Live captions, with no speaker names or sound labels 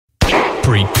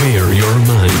Prepare your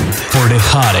mind for the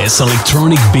hottest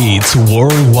electronic beats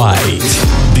worldwide.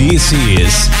 This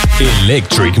is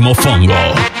Electric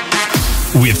Mofongo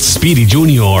with Speedy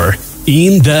Junior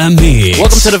in the mix.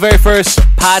 Welcome to the very first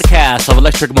podcast of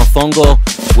Electric Mofongo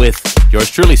with yours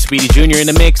truly, Speedy Junior in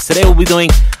the mix. Today we'll be doing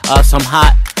some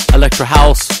hot electro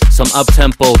house, some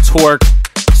up-tempo twerk.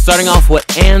 Starting off with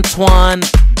Antoine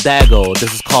Dago.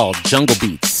 This is called Jungle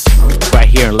Beats, right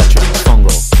here in Electric Mofongo.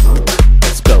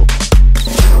 Let's go.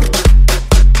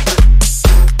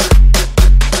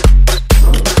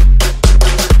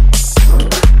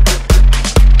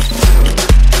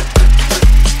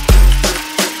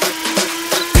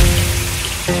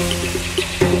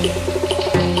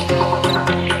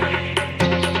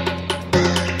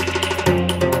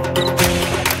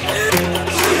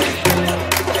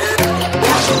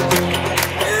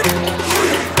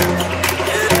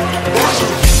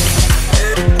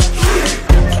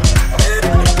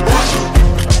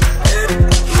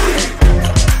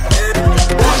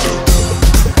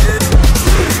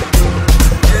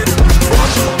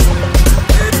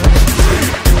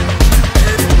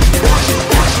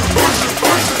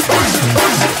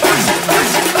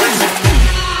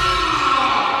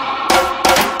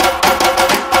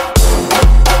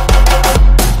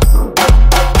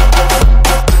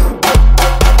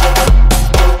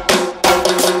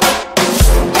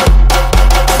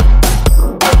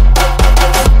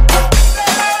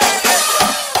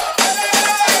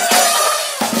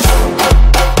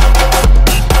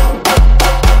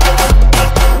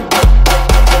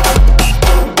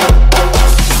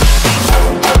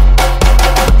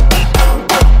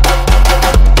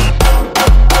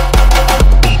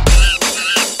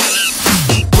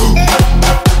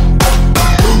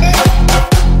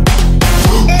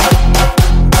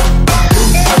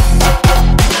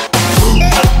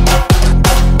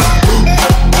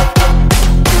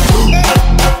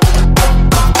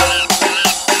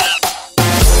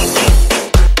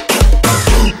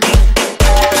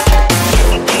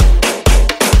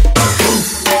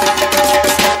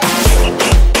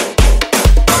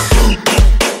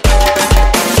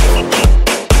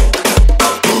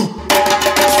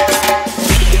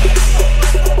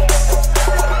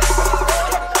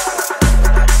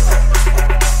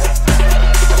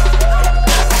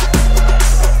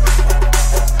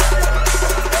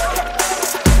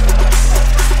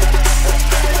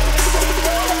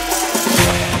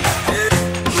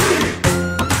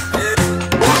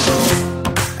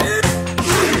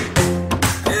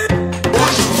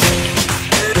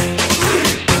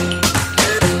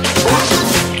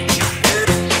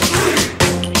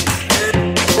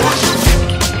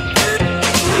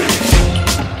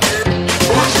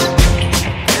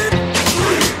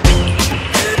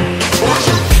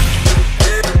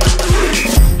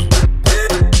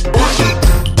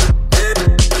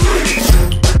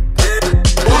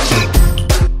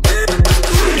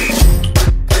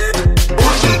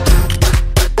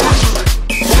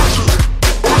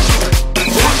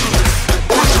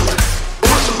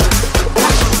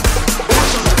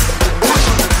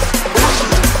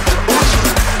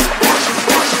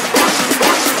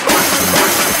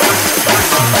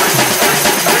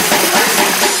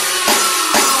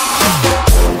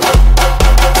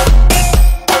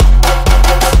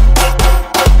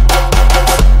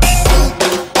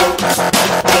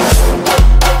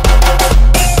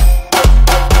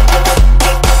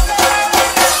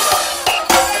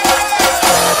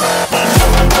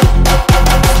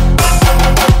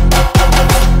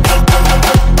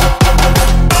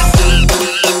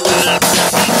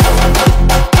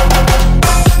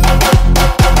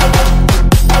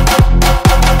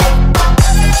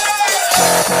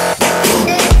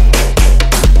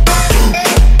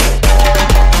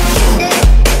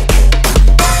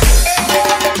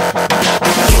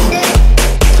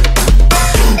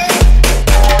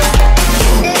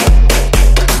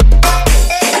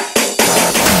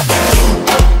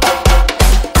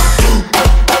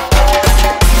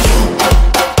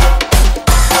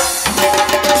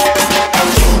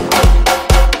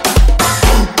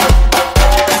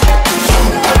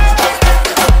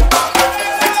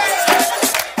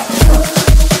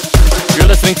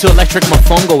 To Electric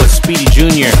Mofongo with Speedy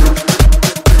Junior.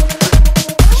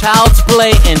 Child's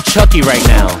Play and Chucky right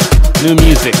now. New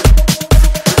music.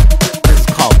 This is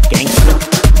called Gangsta.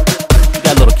 You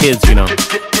got little kids, you know.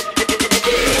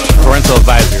 Parental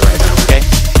advisory right now, okay?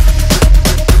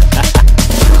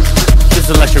 This is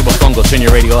Electric Mofongo. Turn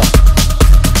your radio up.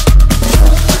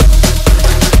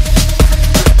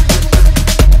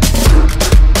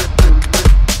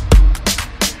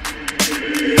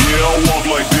 Yeah, I walk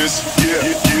like this.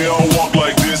 Yeah, I walk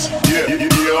like this. Yeah,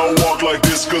 I walk like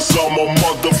this. cause I'm a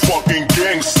motherfucking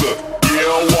gangster. Yeah,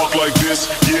 I walk like this,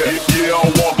 yeah, I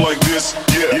walk like this,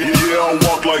 yeah, I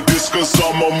walk like this cause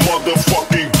I'm a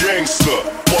motherfucking gangster.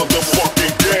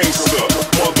 Motherfucking gangster,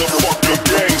 motherfucking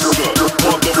gangster,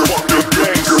 motherfucking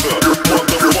gangster,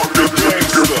 motherfucking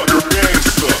gangster,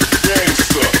 gangster,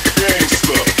 gangster,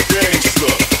 gangster,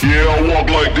 gangster. Yeah, I walk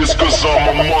like this cause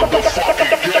I'm a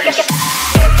motherfucking gangster.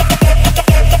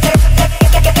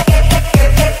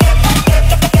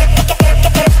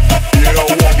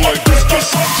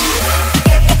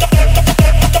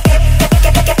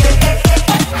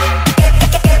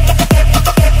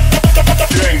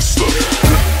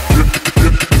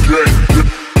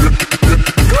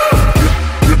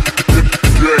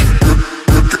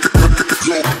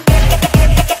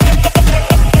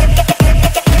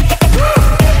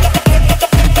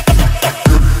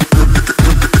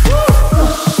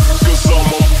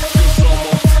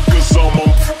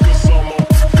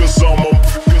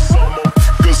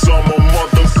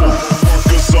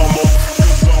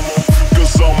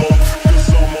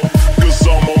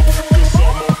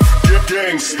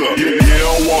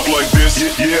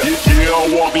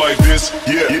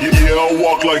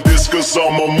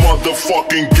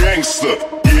 Motherfucking gangster.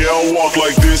 Yeah, I walk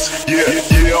like this. Yeah,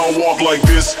 I walk like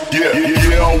this.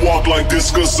 Yeah, I walk like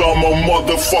this cause I'm a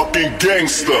motherfucking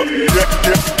gangster.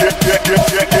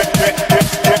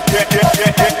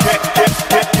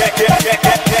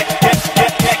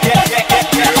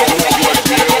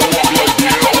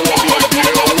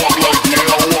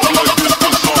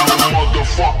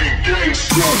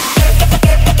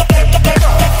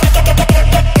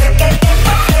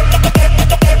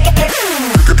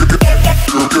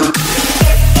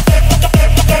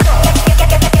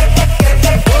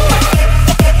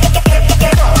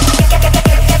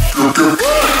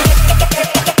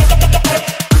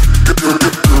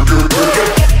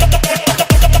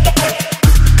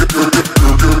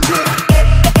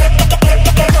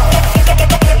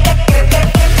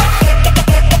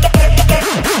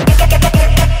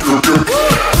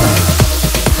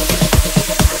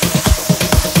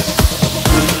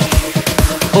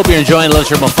 Hope you're enjoying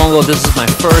Electric Mofongo. This is my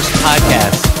first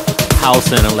podcast, house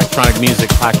and electronic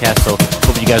music podcast, so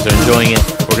hope you guys are enjoying it.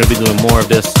 We're going to be doing more of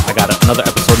this. I got another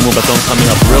episode of Moonbathon coming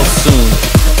up real soon.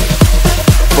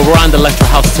 But we're on the electro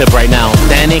house tip right now.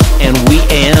 Danik and We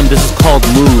Am. This is called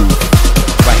Move.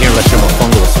 Right here in Electric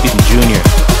Mofongo with Speedy Junior.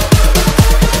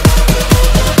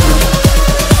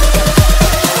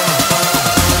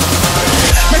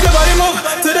 Make your body move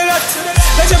to the left.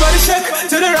 Let your body shake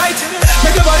to the right.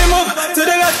 Make your body move to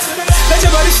the left. Let your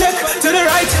body shake to the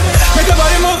right. Make your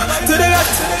body move to the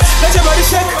left. Let your body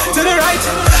shake to the right.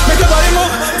 Make your body move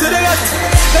to the left.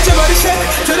 Let your body shake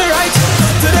to the right.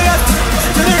 To the left.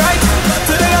 To the right.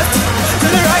 To the left. To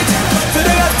the right. To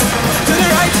the left. To the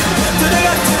right. To the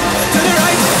left. To the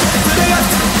right. To the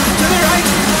left. To the right.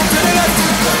 To the left.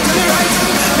 To the right.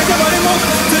 Make your body move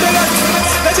to the left.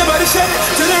 Let your body shake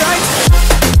to the right.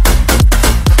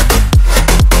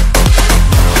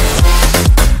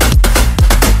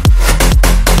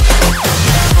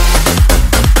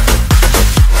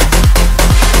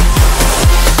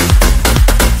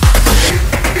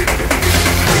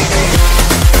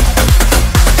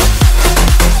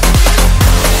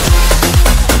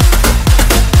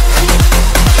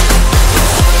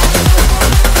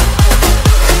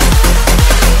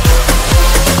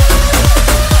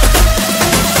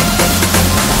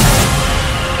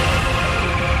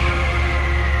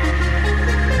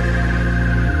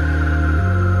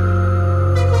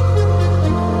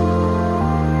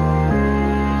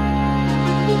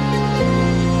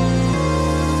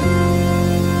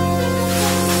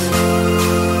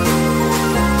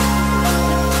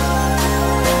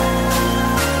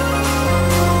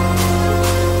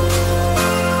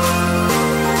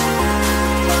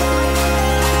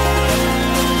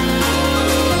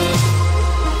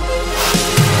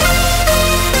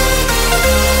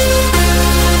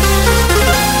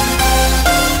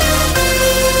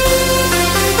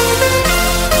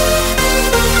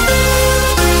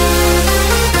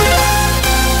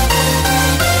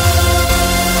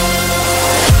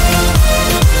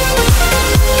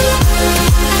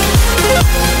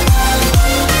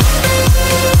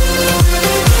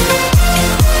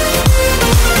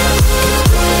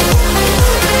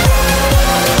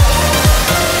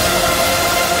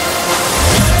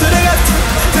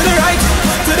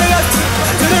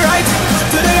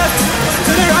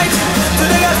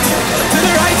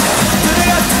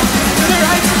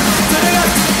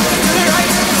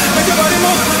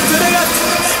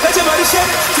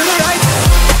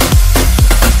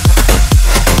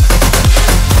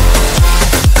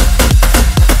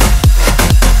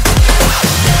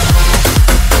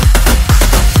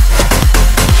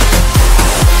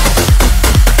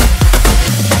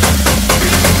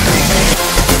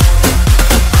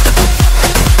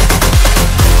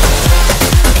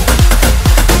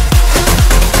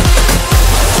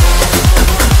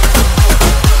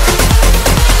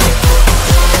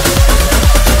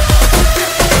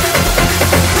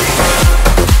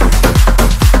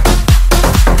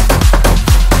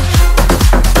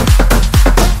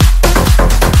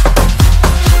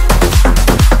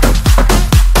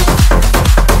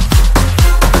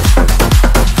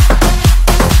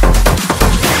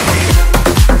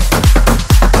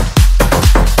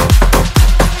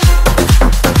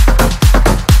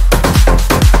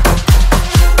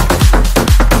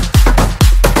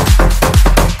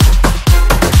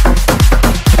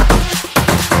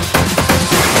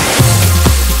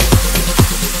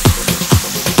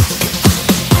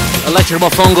 Electric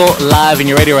Mofongo live in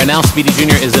your radio right now. Speedy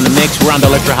Junior is in the mix. We're on the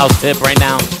Electro House tip right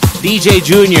now. DJ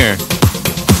Junior.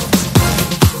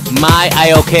 My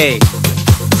IOK.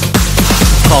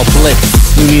 It's called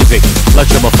Blitz. New music.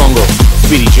 Electric Mofongo.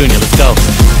 Speedy Junior. Let's go.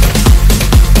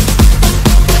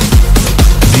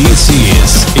 This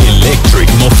is Electric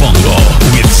Mofongo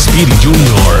with Speedy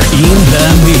Junior in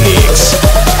the mix.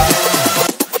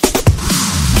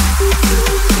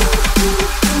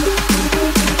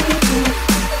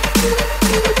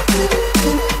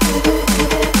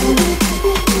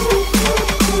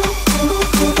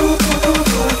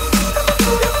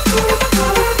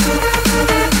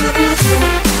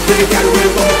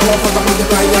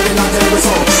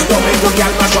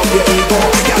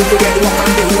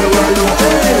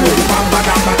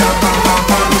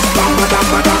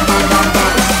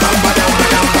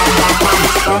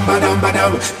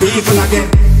 People again.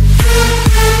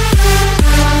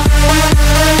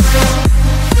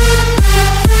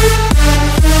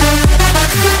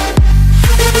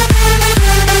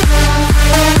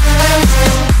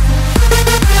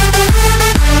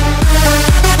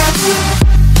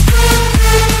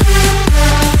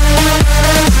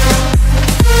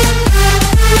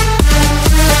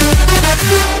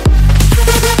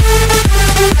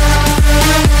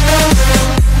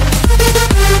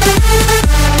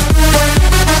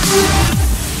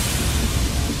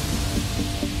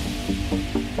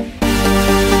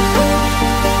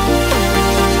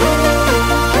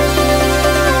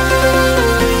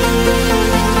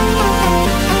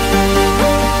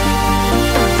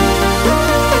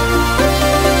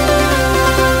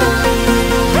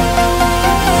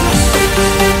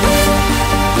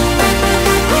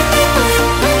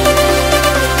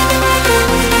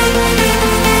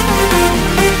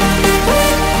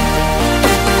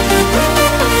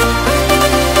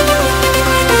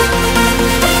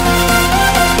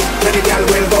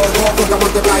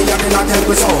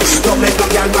 Don't make a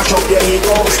girl mash up your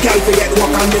ego. Girl forget what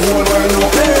on the whole world know.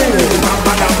 Bam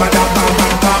ba dam ba dam bam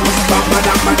bam bam. Bam ba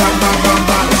dam ba dam bam bam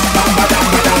bam. Bam ba dam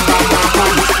ba dam bam bam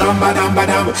bam. Bam ba dam ba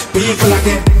dam. People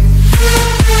again.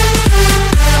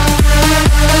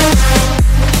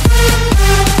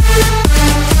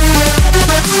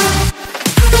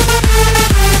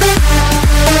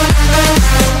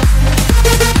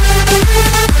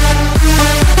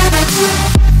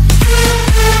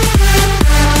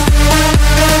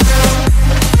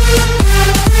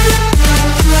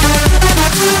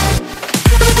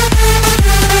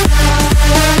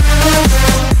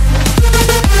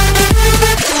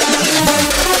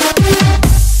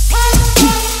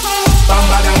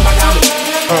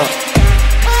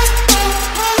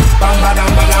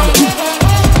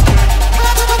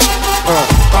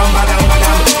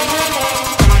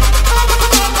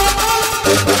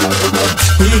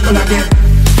 People again.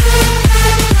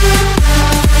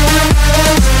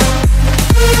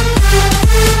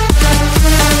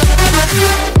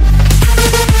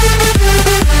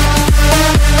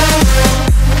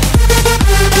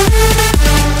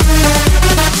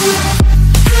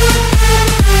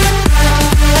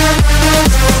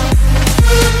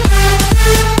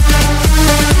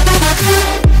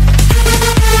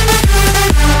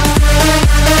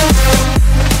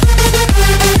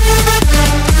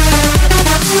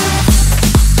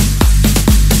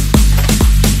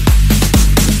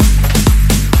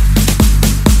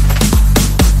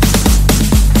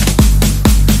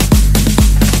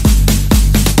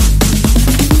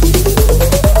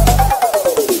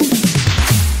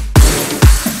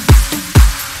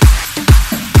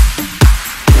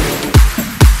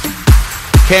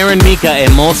 Karen Mika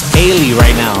and Mos Ailey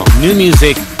right now. New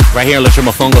music right here in Electric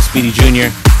Mofongo, Speedy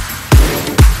Junior.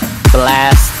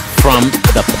 Blast from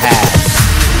the Past.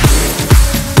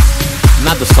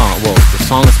 Not the song. Well, the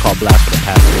song is called Blast from the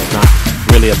Past, but it's not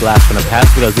really a blast from the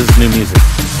past because this is new music.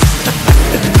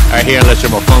 Right here in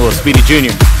Electric Mofongo, Speedy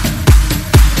Junior.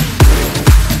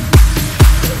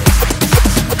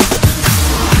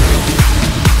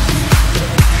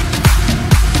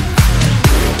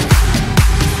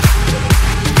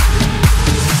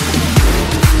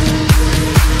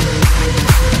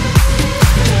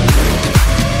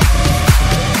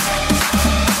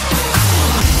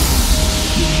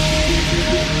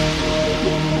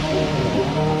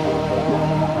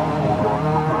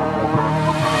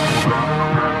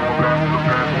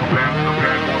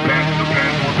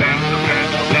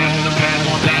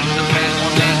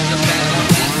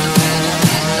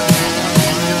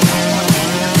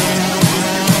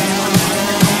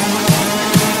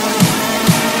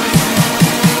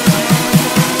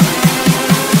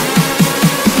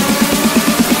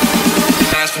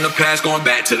 Past, going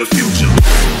back to the future.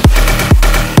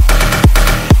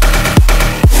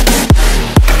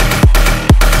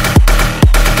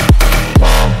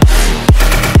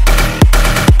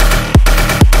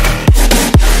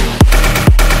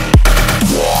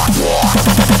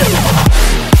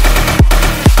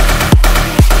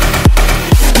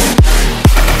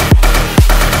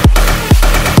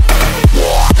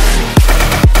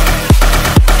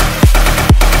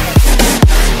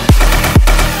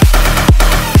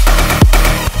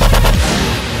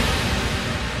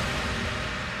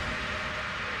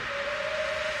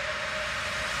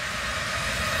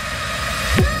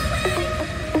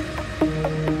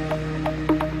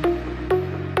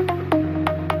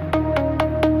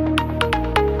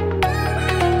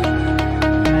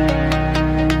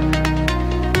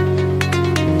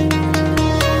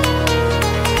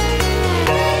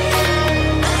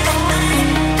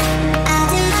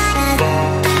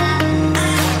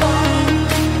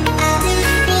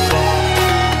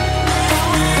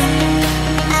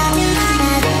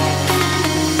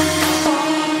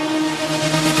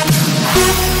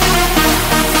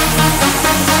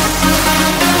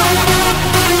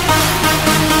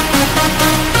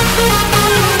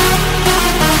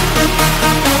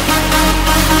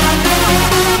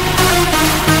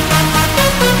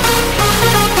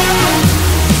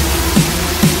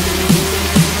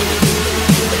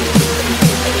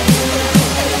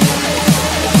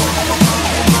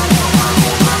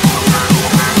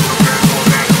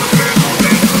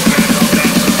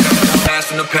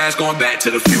 on Back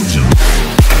to the Future.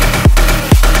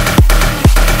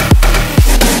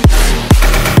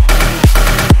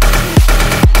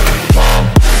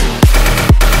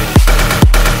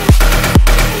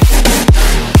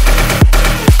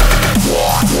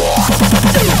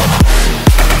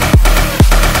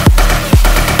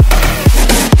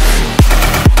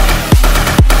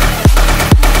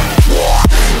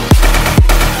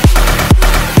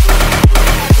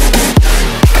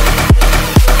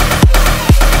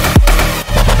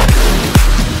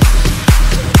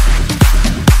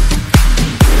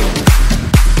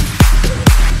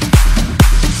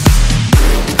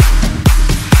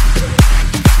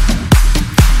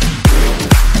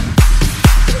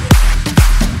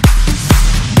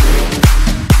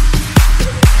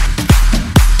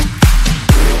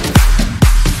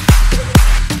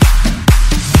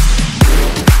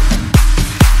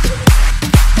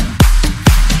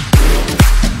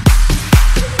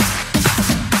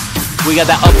 We got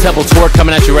that up-tempo twerk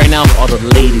coming at you right now. All the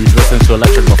ladies listening to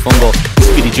Electric Mofongo.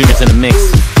 Speedy Junior's in the mix.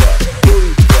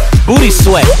 Booty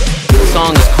Sweat. The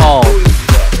song is called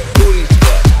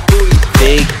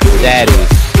Big Daddies.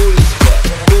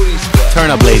 Turn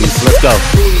up, ladies. Let's go.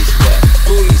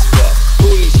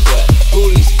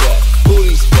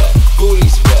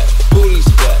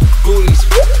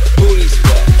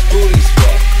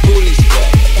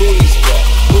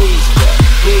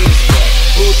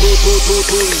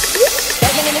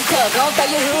 Begging in the club, gon' throw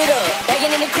your hood up.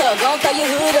 Begging in the club, gon' throw your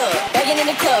hood up. Begging in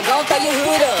the club, gon' throw your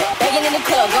hood up. Begging in the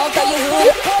club, gon' throw your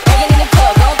hood up. Begging in the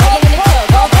club, gon' begging in the club,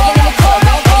 gon' begging in the club, gon' begging in the club, gon' begging in the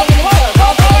club, gon'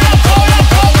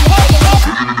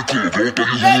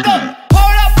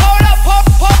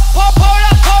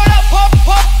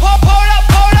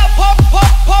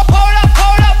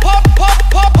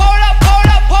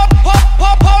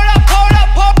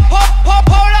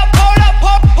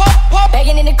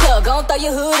 begging in the club, gon' throw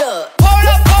your hood up. Throw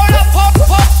your hood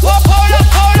up.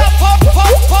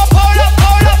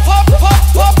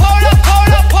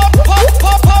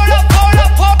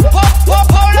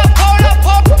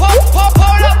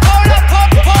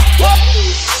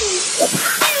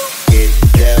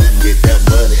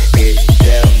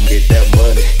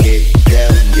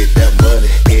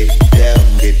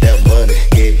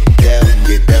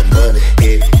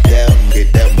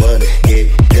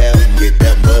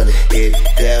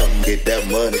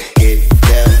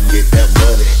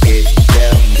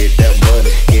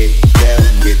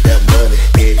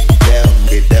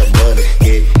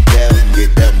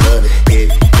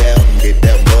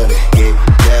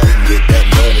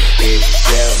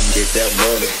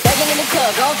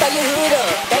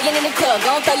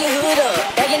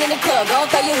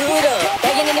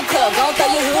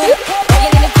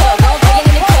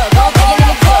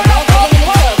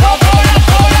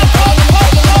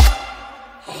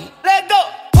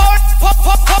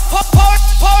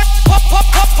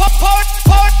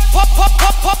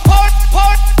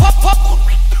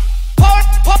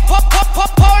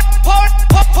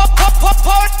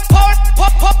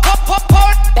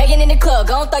 Begging in the club,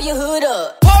 gon' throw your hood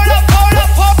up.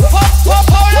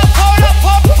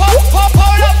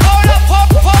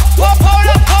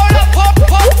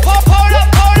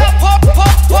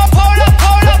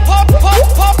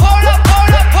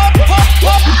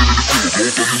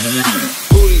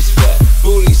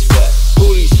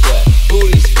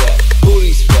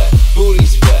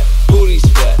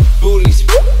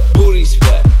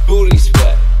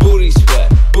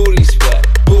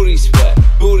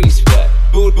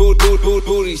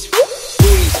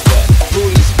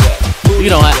 You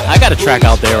know, I got a track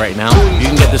out there right now. You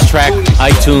can get this track,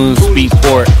 iTunes,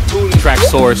 Beatport, Track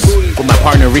Source, with my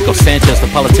partner Rico Sanchez, the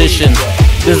politician.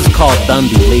 This is called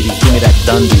Dundee, ladies. Give me that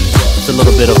Dundee. It's a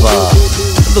little bit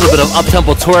of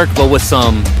up-tempo twerk, but with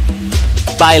some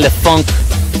baile funk,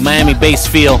 Miami bass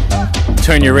feel.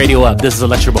 Turn your radio up. This is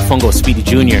Electric Mofongo, Speedy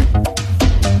Junior.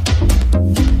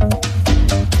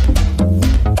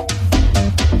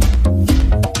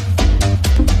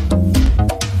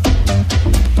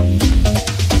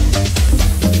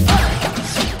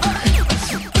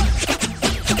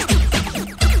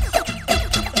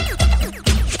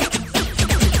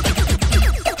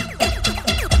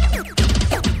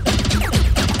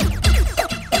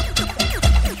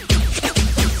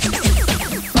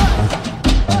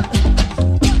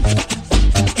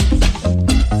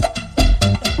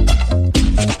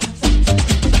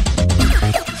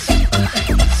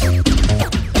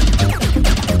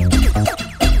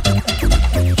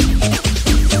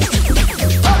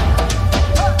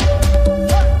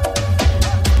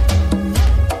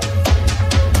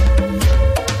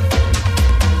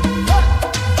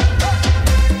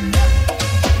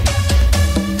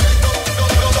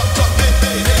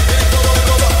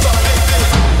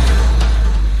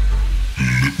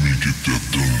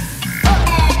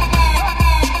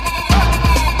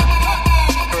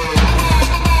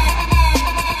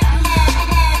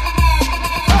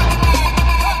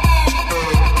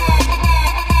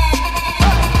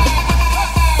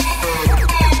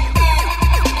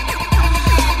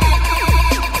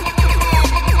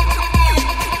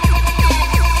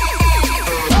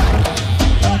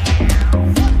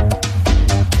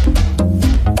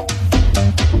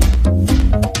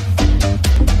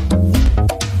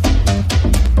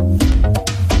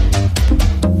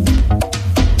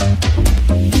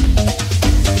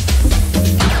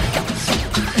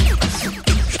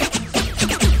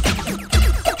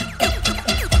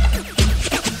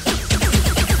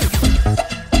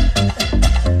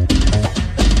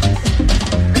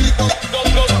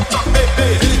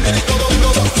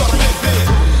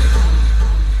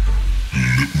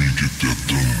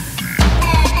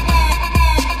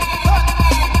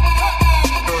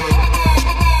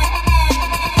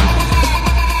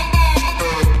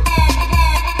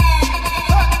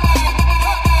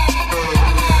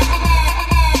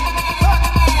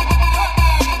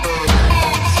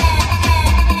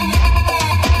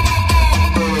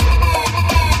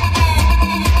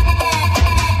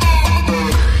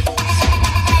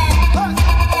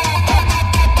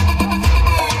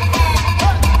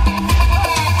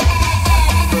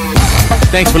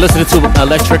 Thanks for listening to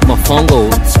Electric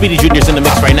Mofongo. Speedy Junior's in the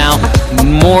mix right now.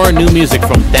 More new music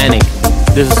from Danik.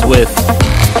 This is with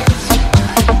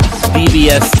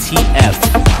DBSTF.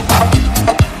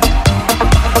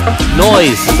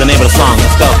 Noise is the name of the song.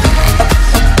 Let's go.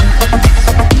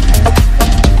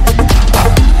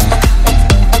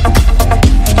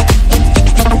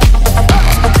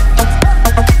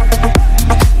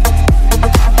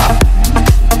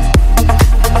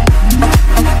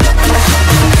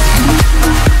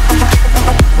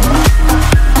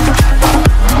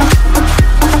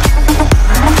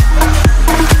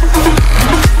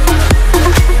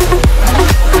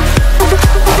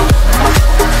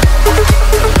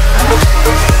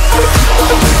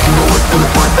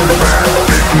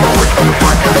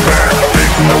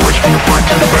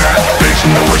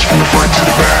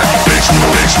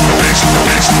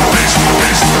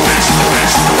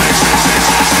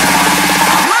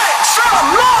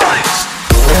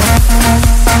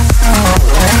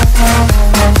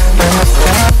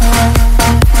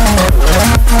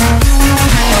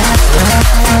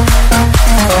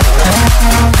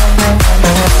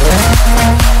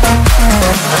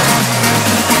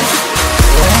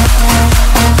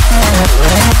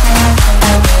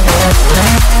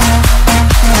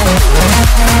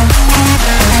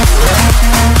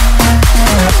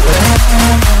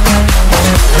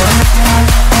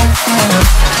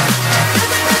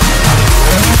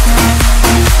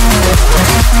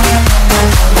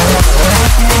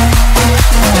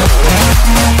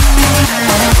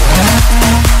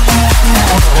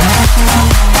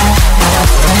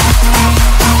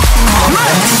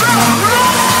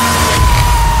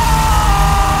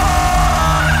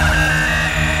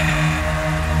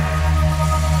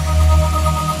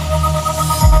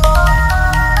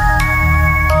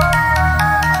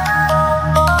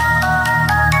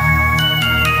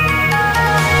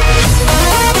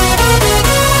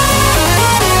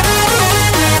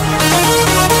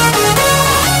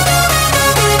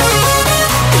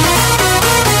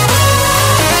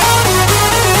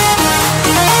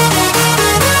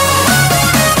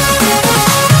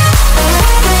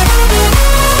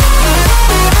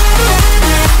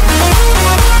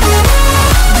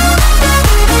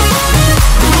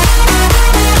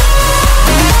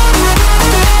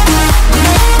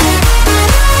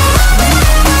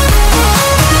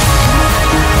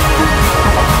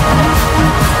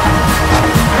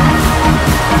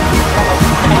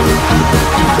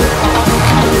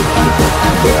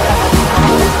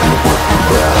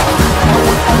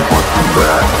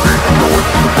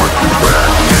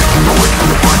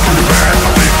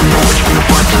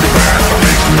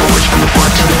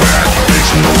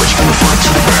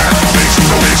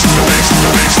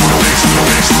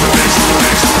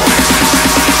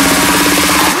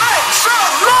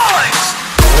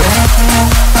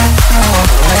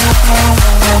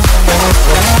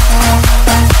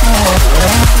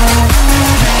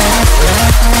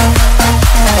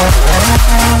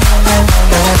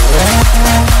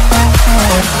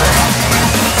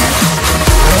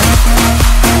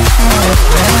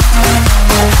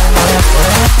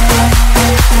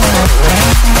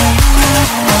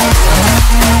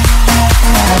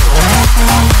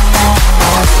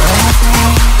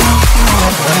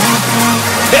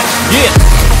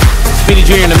 Speedy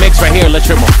Junior in the mix right here.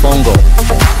 Electric Mofongo.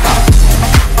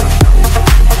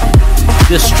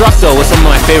 Destructo with some of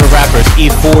my favorite rappers,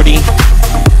 E40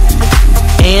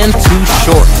 and Too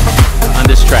Short on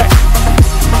this track.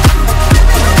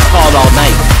 It's called All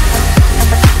Night.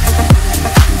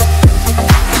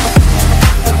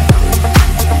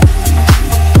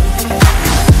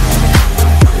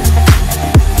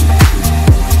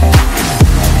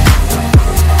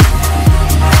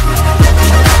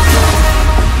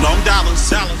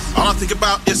 Think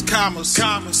about is commerce,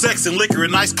 sex and liquor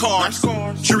and nice cars,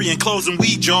 jewelry and clothes and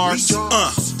weed jars.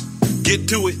 Get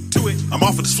to it. I'm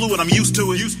off of this fluid, I'm used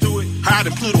to it. Higher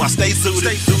than Pluto, I stay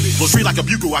suited. Blow free like a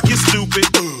bugle, I get stupid.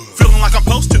 Feeling like I'm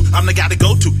supposed to, I'm the guy to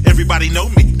go to. Everybody know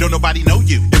me, don't nobody know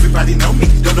you. Everybody know me,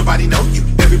 don't nobody know you.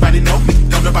 Everybody know me,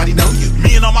 don't nobody know you.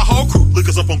 Me and all my whole crew, look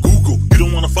us up on Google. You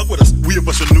don't wanna fuck with us, we a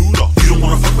bunch of noodle. You don't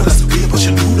wanna fuck with us, we a bunch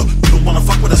of noodle. You don't wanna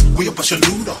fuck with us, we a bunch of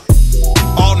noodle.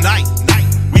 All night.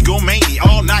 We go mania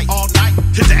all night.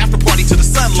 Hit the after party to the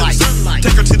sunlight.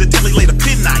 Take her to the deli later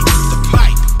midnight. The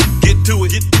pipe, get to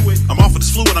it. I'm off of this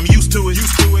fluid, I'm used to it.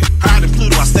 Higher than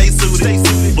Pluto, I stay suited.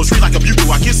 Blow tree like a bugle,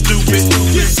 I get stupid.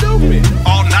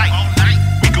 All night.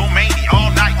 We go mania all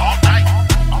night.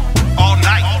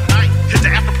 Hit the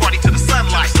after party to the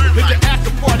sunlight. Hit the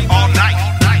after party all night.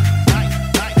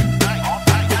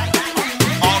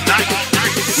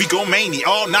 We go mania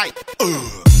all night.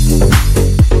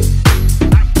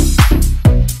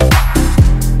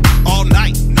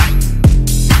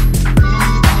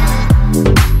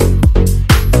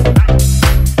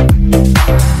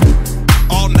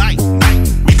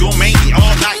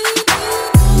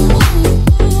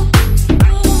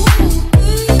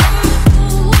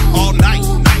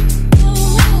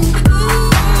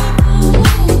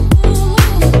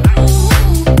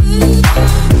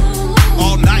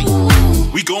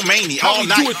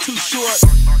 too short.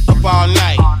 Up all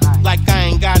night, like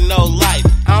I ain't got no life.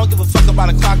 I don't give a fuck about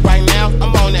a clock right now.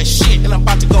 I'm on that shit and I'm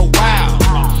about to go wild.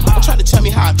 Don't try to tell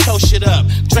me how I blow shit up.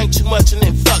 Drank too much and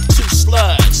then fuck 2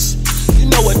 slugs. You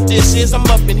know what this is? I'm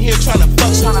up in here trying to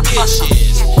fuck some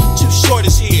bitches. Too short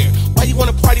is here. Why you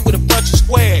wanna party with a bunch of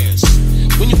squares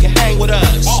when you can hang with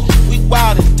us? We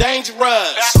wild and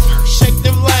dangerous. Shake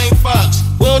them lame fucks.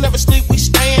 We don't never sleep, we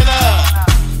stayin' up.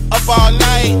 Up all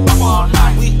night.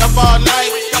 We up all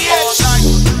night. Bitch.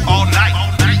 All night.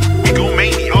 We go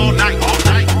mania all night.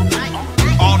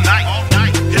 All night.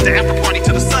 Hit the after party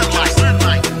to the sunlight.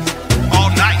 All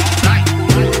night.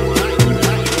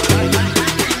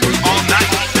 All night.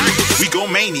 We go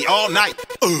mania all night.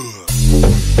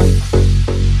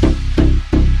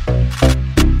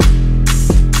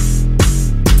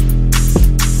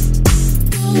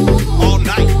 All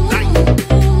night.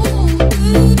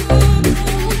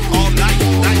 All night.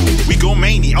 We go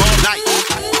mania all night.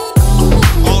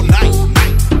 All night.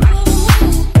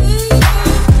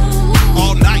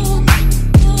 All night.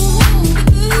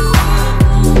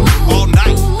 All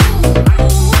night.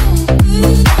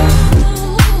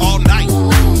 All night.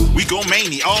 We go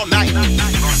mania all night.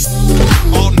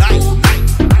 All night.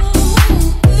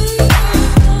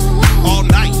 All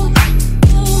night.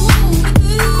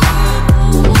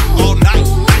 All night.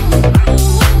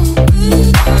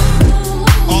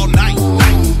 All night.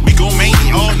 We go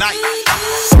mania all night.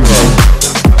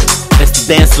 It's the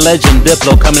dance legend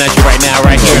Diplo coming at you right now,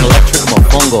 right here in Electric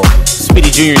Mofongo.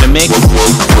 Speedy Junior in the mix.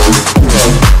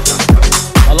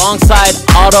 Alongside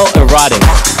Autoerotic.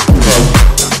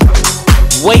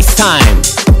 Waste time.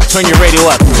 Turn your radio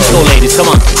up. Let's go, ladies. Come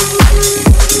on.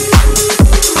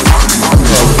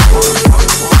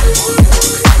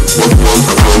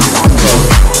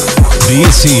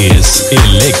 This is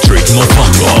Electric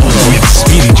Mofongo with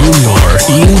Speedy Junior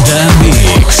in the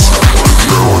mix.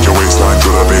 Girl, work your waistline to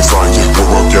the baseline, yeah. We'll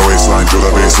work your waistline to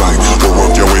the baseline. We'll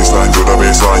work your waistline to the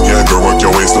baseline, yeah. Girl, work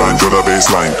your waistline to the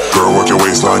baseline. Girl, work your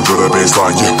waistline to the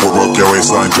baseline, yeah. We'll work your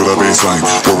waistline to the baseline.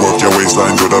 We'll work your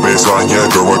waistline to the baseline, yeah.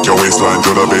 Girl, work your waistline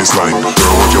to the baseline.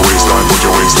 Girl, work your waistline, work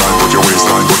your waistline, work your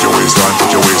waistline, work your waistline, work your waistline,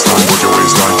 work your waistline, work your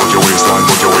waistline, work your waistline,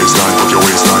 work your waistline, work your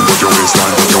waistline, work your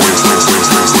waistline,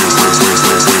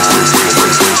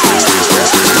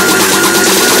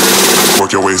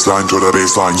 work your waistline to the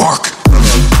baseline. Fuck.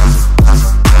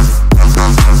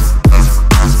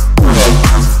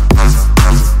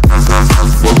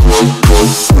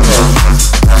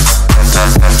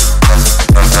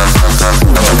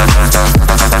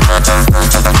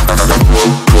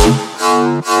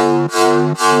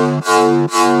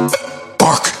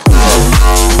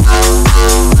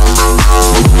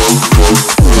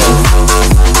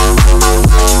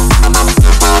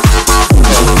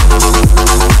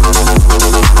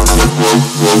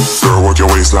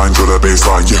 Baseline to the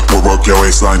baseline, yeah. We'll work your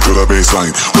waistline to the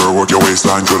baseline. We'll work your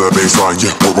waistline to the baseline,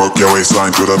 yeah. We'll work your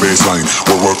waistline to the baseline.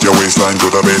 We'll work your waistline to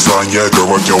the baseline, yeah. Girl,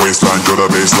 work your waistline to the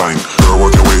baseline. Girl,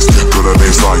 work your waist to the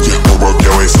baseline, yeah. We'll work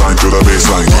your waistline to the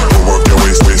baseline. We'll work your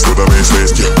waist to the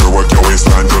baseline, yeah. Girl, work your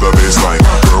waistline to the baseline.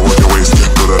 Girl, work your waist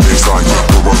to the baseline, yeah.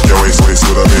 We'll work your waist to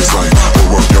the baseline.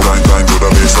 We'll work your line to the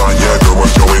baseline, yeah. Girl,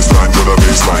 work your waistline to the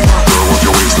baseline. Girl, work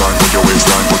your waistline, work your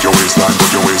waistline, work your waistline,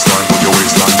 work your waistline,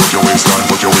 work your waistline, work your waistline,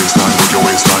 work your waistline, work your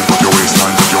waistline, work your waistline,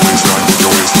 work your waistline, work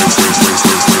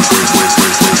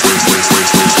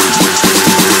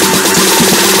your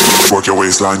waistline, work your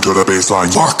waistline to the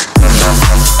baseline. Fuck.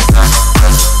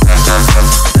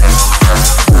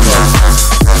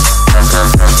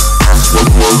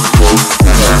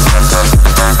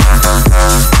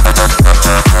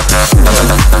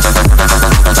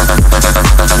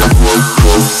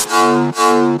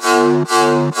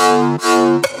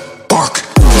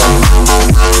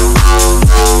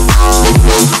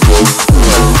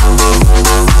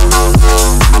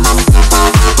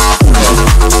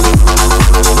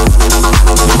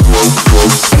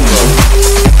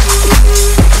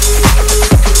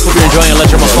 Enjoying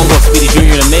Electric Mofongo, Speedy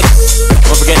Junior in the mix.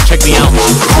 Don't forget to check me out,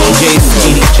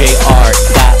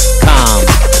 DJSpeedyJR.com.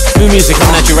 New music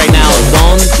coming at you right now,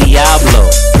 Don Diablo.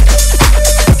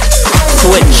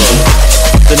 Switch,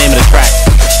 the name of the track.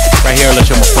 Right here,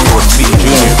 Electric Mofongo with Speedy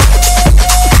Junior.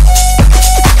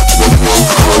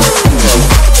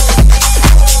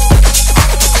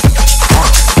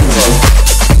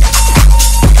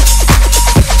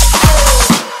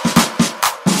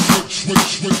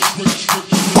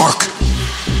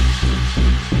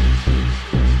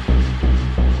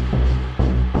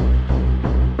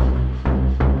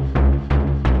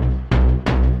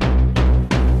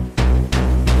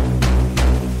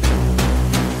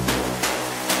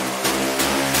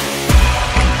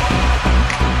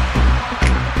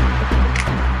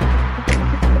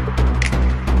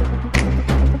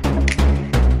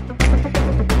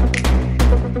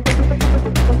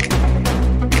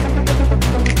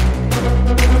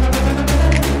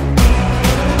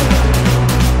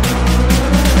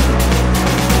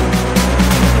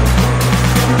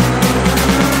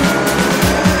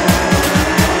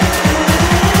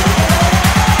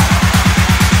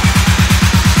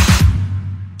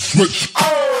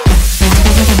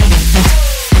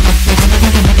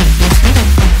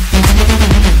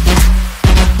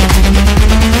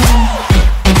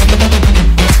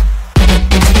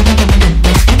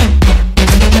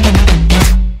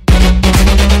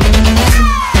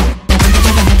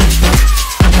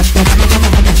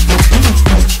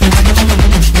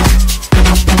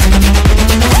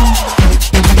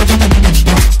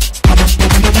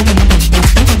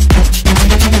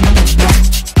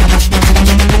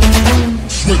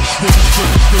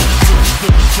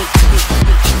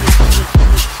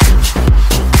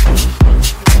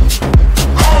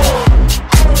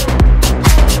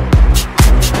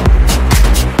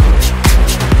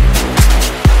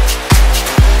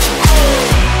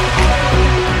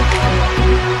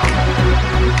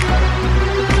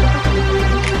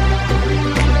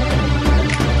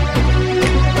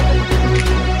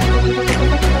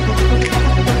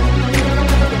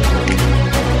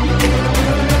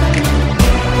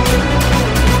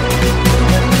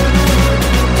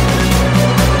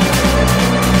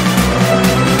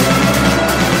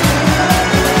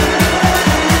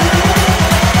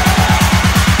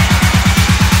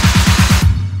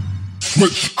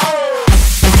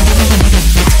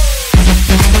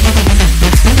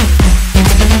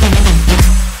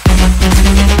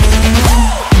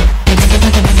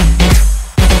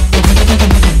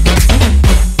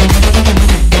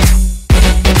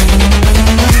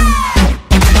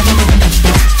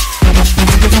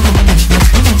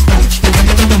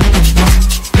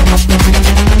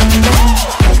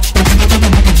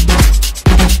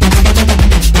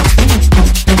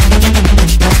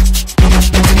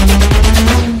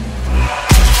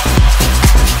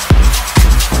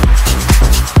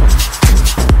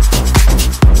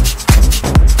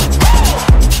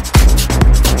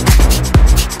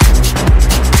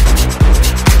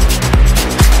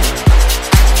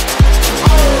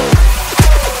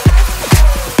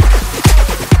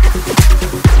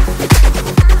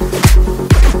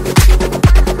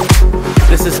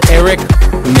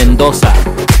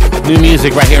 New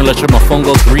music right here in Electric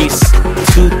Mofongo, Greece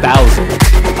 2000.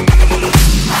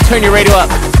 Turn your radio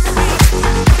up.